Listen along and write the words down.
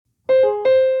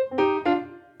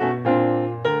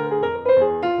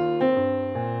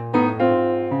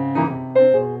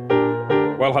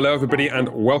Well, hello everybody and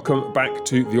welcome back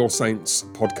to the All Saints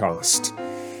podcast.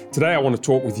 Today I want to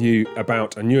talk with you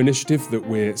about a new initiative that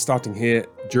we're starting here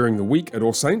during the week at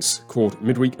All Saints called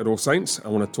Midweek at All Saints. I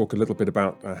want to talk a little bit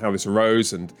about how this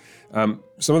arose and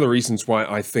some of the reasons why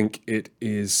I think it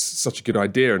is such a good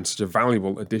idea and such a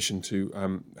valuable addition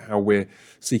to how we're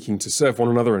seeking to serve one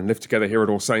another and live together here at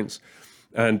All Saints.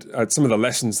 And some of the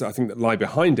lessons that I think that lie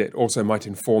behind it also might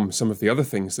inform some of the other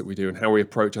things that we do and how we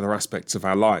approach other aspects of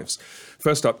our lives.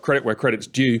 First up, credit where credit's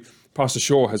due. Pastor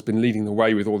Shaw has been leading the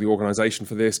way with all the organisation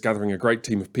for this, gathering a great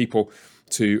team of people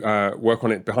to work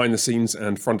on it behind the scenes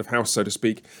and front of house, so to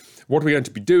speak. What we're going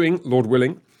to be doing, Lord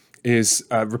willing, is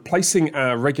replacing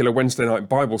our regular Wednesday night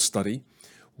Bible study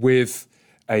with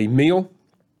a meal,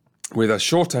 with a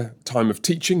shorter time of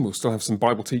teaching. We'll still have some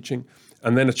Bible teaching,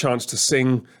 and then a chance to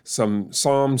sing some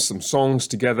psalms, some songs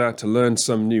together, to learn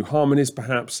some new harmonies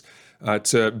perhaps,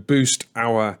 to boost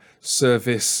our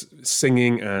service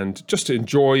singing and just to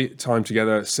enjoy time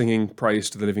together singing praise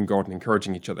to the living God and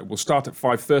encouraging each other. We'll start at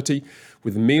 5:30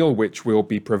 with a meal which we'll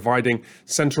be providing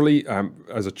centrally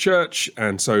as a church,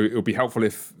 and so it'll be helpful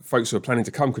if folks who are planning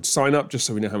to come could sign up just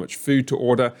so we know how much food to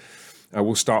order.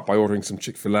 We'll start by ordering some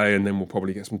Chick-fil-A, and then we'll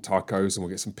probably get some tacos, and we'll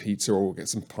get some pizza, or we'll get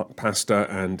some pasta,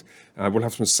 and we'll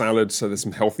have some salad, so there's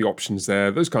some healthy options there,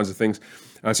 those kinds of things.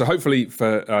 So hopefully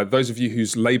for those of you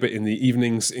whose labour in the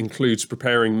evenings includes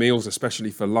preparing meals,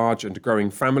 especially for large and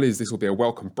growing families, this will be a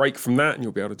welcome break from that, and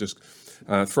you'll be able to just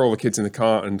throw all the kids in the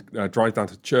car and drive down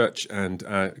to church and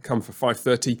come for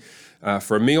 5:30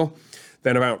 for a meal.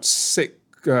 Then about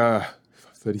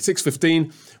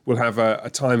 6:15, we'll have a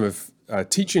time of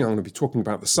teaching. I'm going to be talking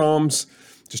about the Psalms,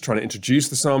 just trying to introduce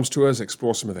the Psalms to us,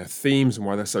 explore some of their themes and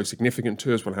why they're so significant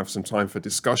to us. We'll have some time for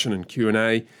discussion and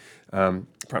Q&A,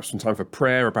 perhaps some time for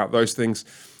prayer about those things.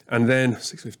 And then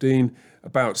 6:15,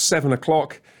 about 7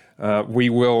 o'clock, we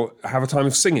will have a time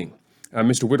of singing.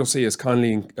 Mr. Whittlesey has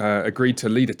kindly agreed to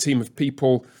lead a team of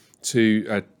people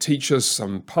to teach us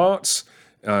some parts,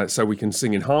 so we can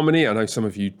sing in harmony. I know some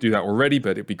of you do that already, but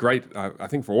it'd be great, I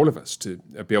think, for all of us to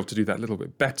be able to do that a little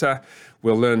bit better.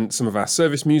 We'll learn some of our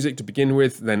service music to begin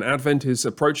with. Then Advent is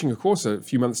approaching, of course, a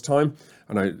few months' time.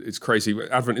 I know it's crazy.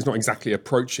 Advent is not exactly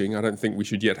approaching. I don't think we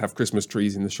should yet have Christmas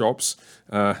trees in the shops,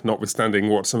 notwithstanding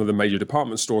what some of the major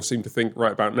department stores seem to think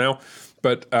right about now.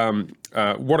 But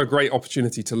what a great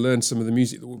opportunity to learn some of the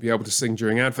music that we'll be able to sing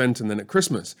during Advent and then at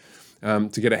Christmas,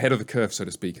 to get ahead of the curve, so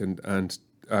to speak, and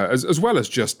as well as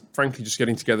just, frankly, just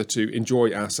getting together to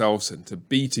enjoy ourselves and to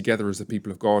be together as the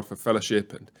people of God for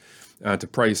fellowship and to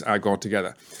praise our God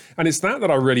together. And it's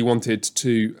that I really wanted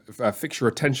to fix your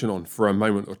attention on for a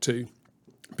moment or two,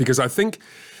 because I think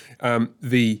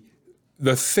the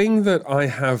thing that I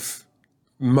have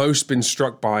most been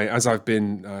struck by as I've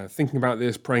been thinking about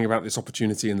this, praying about this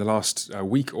opportunity in the last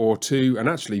week or two, and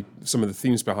actually some of the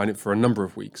themes behind it for a number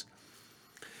of weeks,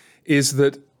 is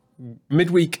that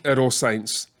Midweek at All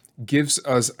Saints gives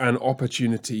us an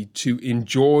opportunity to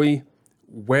enjoy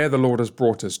where the Lord has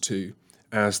brought us to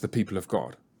as the people of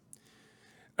God.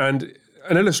 And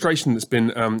an illustration that's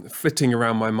been flitting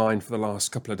around my mind for the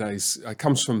last couple of days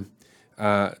comes from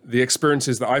the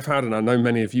experiences that I've had, and I know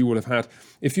many of you will have had.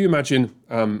 If you imagine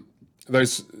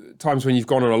those times when you've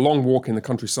gone on a long walk in the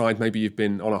countryside, maybe you've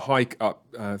been on a hike up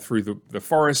through the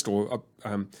forest, or up,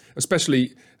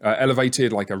 especially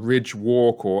elevated, like a ridge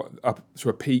walk, or up to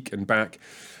a peak and back.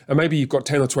 And maybe you've got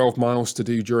 10 or 12 miles to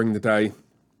do during the day.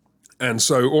 And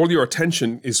so all your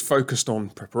attention is focused on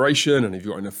preparation, and if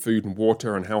you've got enough food and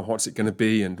water, and how hot's it going to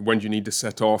be, and when do you need to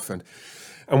set off. And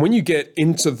when you get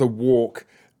into the walk,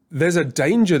 there's a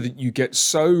danger that you get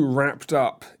so wrapped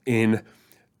up in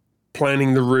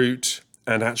planning the route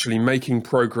and actually making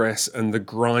progress and the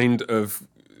grind of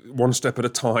one step at a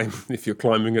time, if you're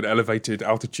climbing at elevated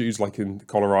altitudes like in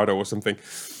Colorado or something,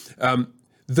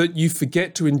 that you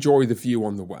forget to enjoy the view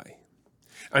on the way.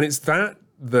 And it's that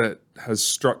has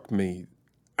struck me,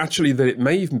 actually, that it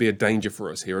may even be a danger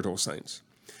for us here at All Saints.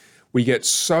 We get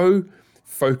so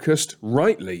focused,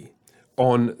 rightly,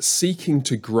 on seeking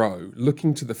to grow,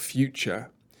 looking to the future,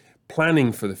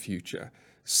 planning for the future,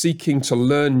 seeking to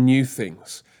learn new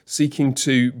things, seeking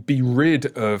to be rid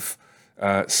of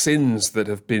sins that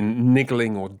have been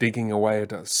niggling or digging away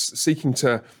at us, seeking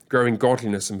to grow in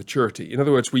godliness and maturity. In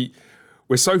other words,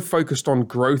 we're so focused on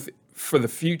growth for the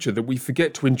future that we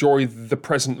forget to enjoy the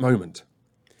present moment.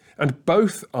 And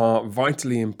both are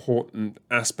vitally important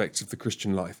aspects of the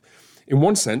Christian life. In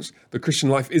one sense, the Christian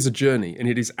life is a journey, and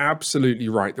it is absolutely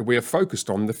right that we are focused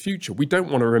on the future. We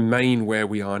don't want to remain where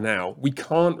we are now. We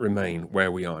can't remain where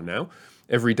we are now.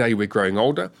 Every day we're growing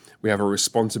older. We have a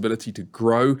responsibility to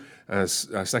grow, as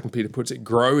 2 Peter puts it,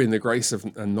 grow in the grace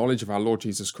and knowledge of our Lord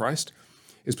Jesus Christ.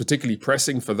 It's particularly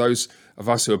pressing for those of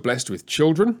us who are blessed with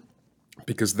children,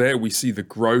 because there we see the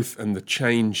growth and the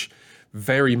change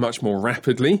very much more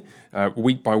rapidly,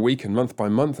 week by week and month by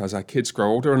month as our kids grow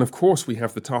older. And of course, we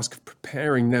have the task of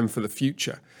preparing them for the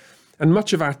future. And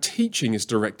much of our teaching is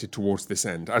directed towards this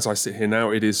end. As I sit here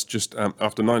now, it is just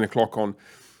after 9 o'clock on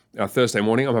Thursday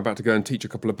morning. I'm about to go and teach a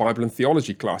couple of Bible and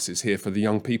theology classes here for the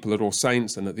young people at All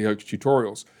Saints and at the Oaks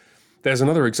Tutorials. There's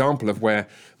another example of where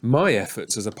my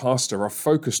efforts as a pastor are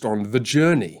focused on the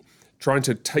journey, trying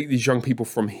to take these young people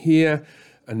from here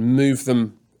and move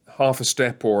them half a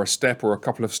step or a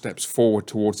couple of steps forward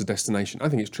towards the destination. I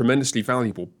think it's tremendously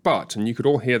valuable, but, and you could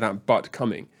all hear that but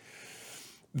coming,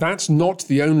 that's not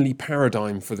the only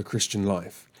paradigm for the Christian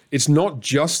life. It's not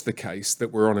just the case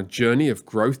that we're on a journey of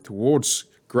growth towards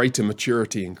greater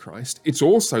maturity in Christ. It's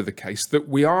also the case that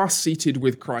we are seated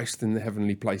with Christ in the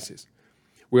heavenly places.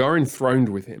 We are enthroned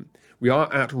with him. We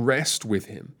are at rest with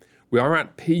him. We are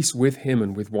at peace with him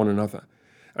and with one another.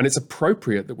 And it's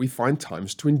appropriate that we find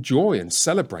times to enjoy and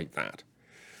celebrate that.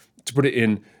 To put it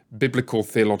in biblical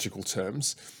theological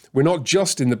terms, we're not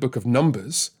just in the book of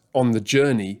Numbers on the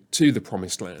journey to the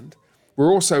promised land.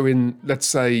 We're also in, let's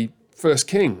say, 1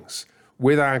 Kings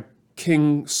with our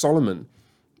King Solomon,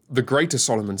 the greater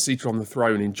Solomon, seated on the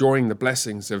throne, enjoying the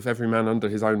blessings of every man under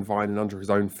his own vine and under his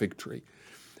own fig tree.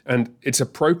 And it's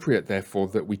appropriate, therefore,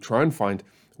 that we try and find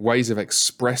ways of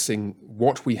expressing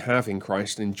what we have in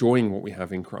Christ, enjoying what we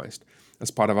have in Christ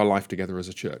as part of our life together as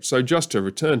a church. So just to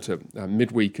return to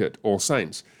midweek at All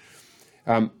Saints,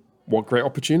 what great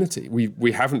opportunity.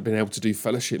 We haven't been able to do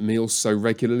fellowship meals so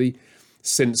regularly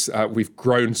since we've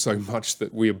grown so much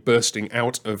that we are bursting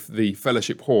out of the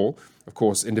fellowship hall. Of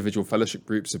course, individual fellowship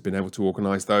groups have been able to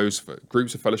organise those for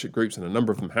groups of fellowship groups, and a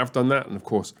number of them have done that. And of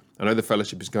course, I know the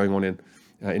fellowship is going on in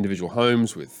individual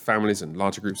homes with families and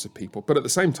larger groups of people. But at the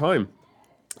same time,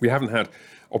 we haven't had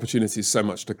opportunities so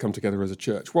much to come together as a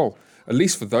church. Well, at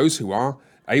least for those who are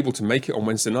able to make it on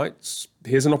Wednesday nights,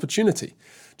 here's an opportunity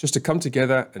just to come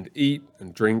together and eat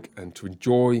and drink and to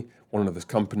enjoy one another's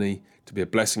company, to be a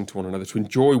blessing to one another, to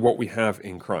enjoy what we have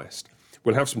in Christ.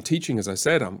 We'll have some teaching, as I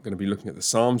said. I'm going to be looking at the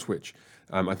Psalms, which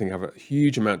I think have a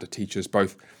huge amount to teach us,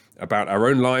 both about our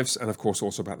own lives and, of course,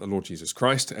 also about the Lord Jesus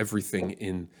Christ. Everything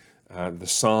in the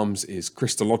Psalms is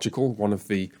Christological. One of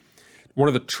the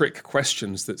trick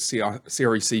questions that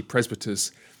CREC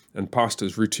presbyters and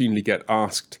pastors routinely get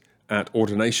asked at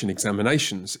ordination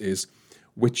examinations is,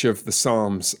 which of the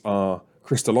Psalms are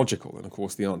Christological? And of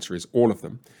course the answer is all of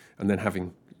them. And then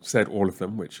having said all of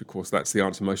them, which of course that's the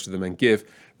answer most of the men give,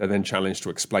 they're then challenged to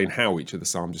explain how each of the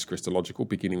Psalms is Christological,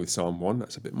 beginning with Psalm 1.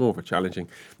 That's a bit more of a challenging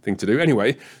thing to do.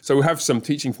 Anyway, so we'll have some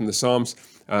teaching from the Psalms,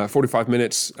 45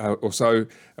 minutes or so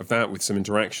of that with some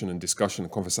interaction and discussion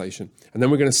and conversation. And then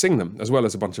we're going to sing them, as well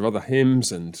as a bunch of other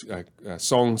hymns and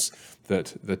songs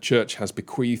that the church has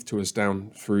bequeathed to us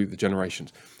down through the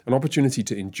generations. An opportunity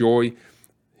to enjoy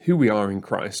who we are in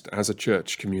Christ as a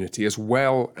church community, as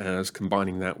well as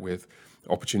combining that with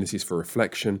opportunities for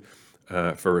reflection,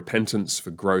 for repentance, for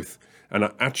growth, and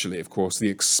actually, of course, the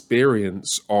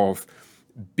experience of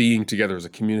being together as a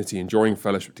community, enjoying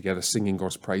fellowship together, singing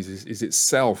God's praises is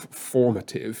itself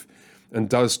formative and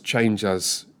does change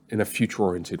us in a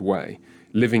future-oriented way.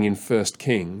 Living in 1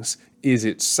 Kings is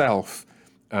itself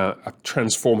a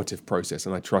transformative process,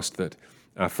 and I trust that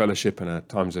our fellowship and our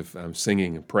times of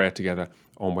singing and prayer together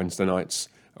on Wednesday nights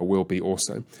will be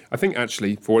also. I think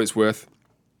actually, for what it's worth,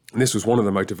 and this was one of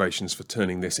the motivations for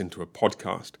turning this into a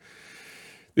podcast,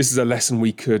 this is a lesson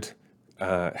we could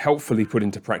helpfully put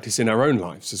into practice in our own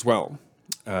lives as well.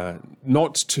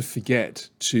 Not to forget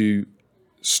to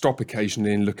stop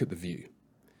occasionally and look at the view.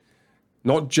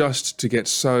 Not just to get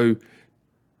so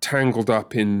tangled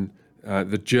up in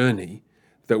the journey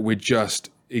that we're just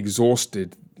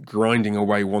exhausted, grinding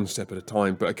away one step at a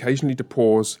time, but occasionally to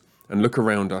pause and look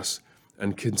around us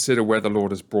and consider where the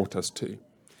Lord has brought us to.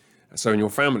 So in your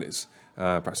families,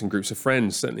 perhaps in groups of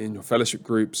friends, certainly in your fellowship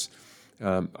groups,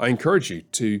 I encourage you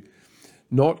to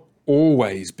not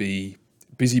always be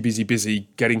busy,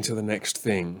 getting to the next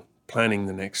thing, planning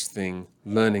the next thing,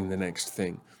 learning the next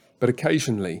thing, but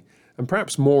occasionally, and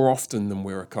perhaps more often than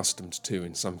we're accustomed to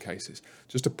in some cases,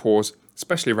 just to pause,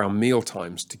 especially around meal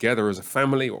times, together as a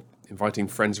family or inviting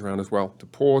friends around as well, to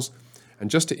pause and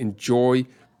just to enjoy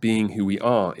being who we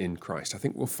are in Christ. I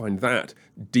think we'll find that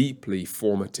deeply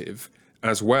formative,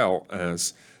 as well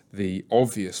as the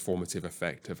obvious formative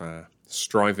effect of our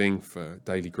striving for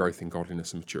daily growth in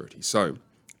godliness and maturity. So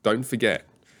don't forget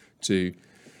to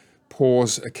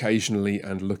pause occasionally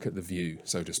and look at the view,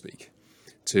 so to speak,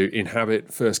 to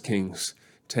inhabit 1 Kings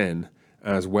 10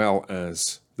 as well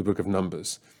as the book of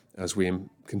Numbers as we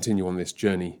continue on this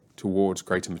journey towards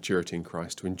greater maturity in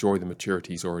Christ, to enjoy the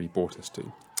maturity he's already brought us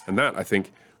to. And that, I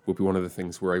think, will be one of the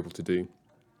things we're able to do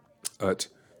at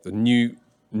the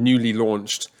newly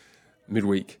launched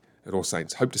Midweek at All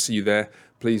Saints. Hope to see you there.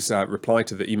 Please reply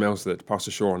to the emails that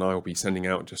Pastor Shaw and I will be sending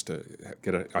out just to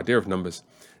get an idea of numbers.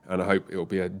 And I hope it will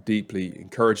be a deeply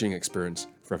encouraging experience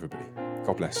for everybody.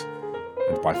 God bless,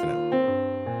 and bye for now.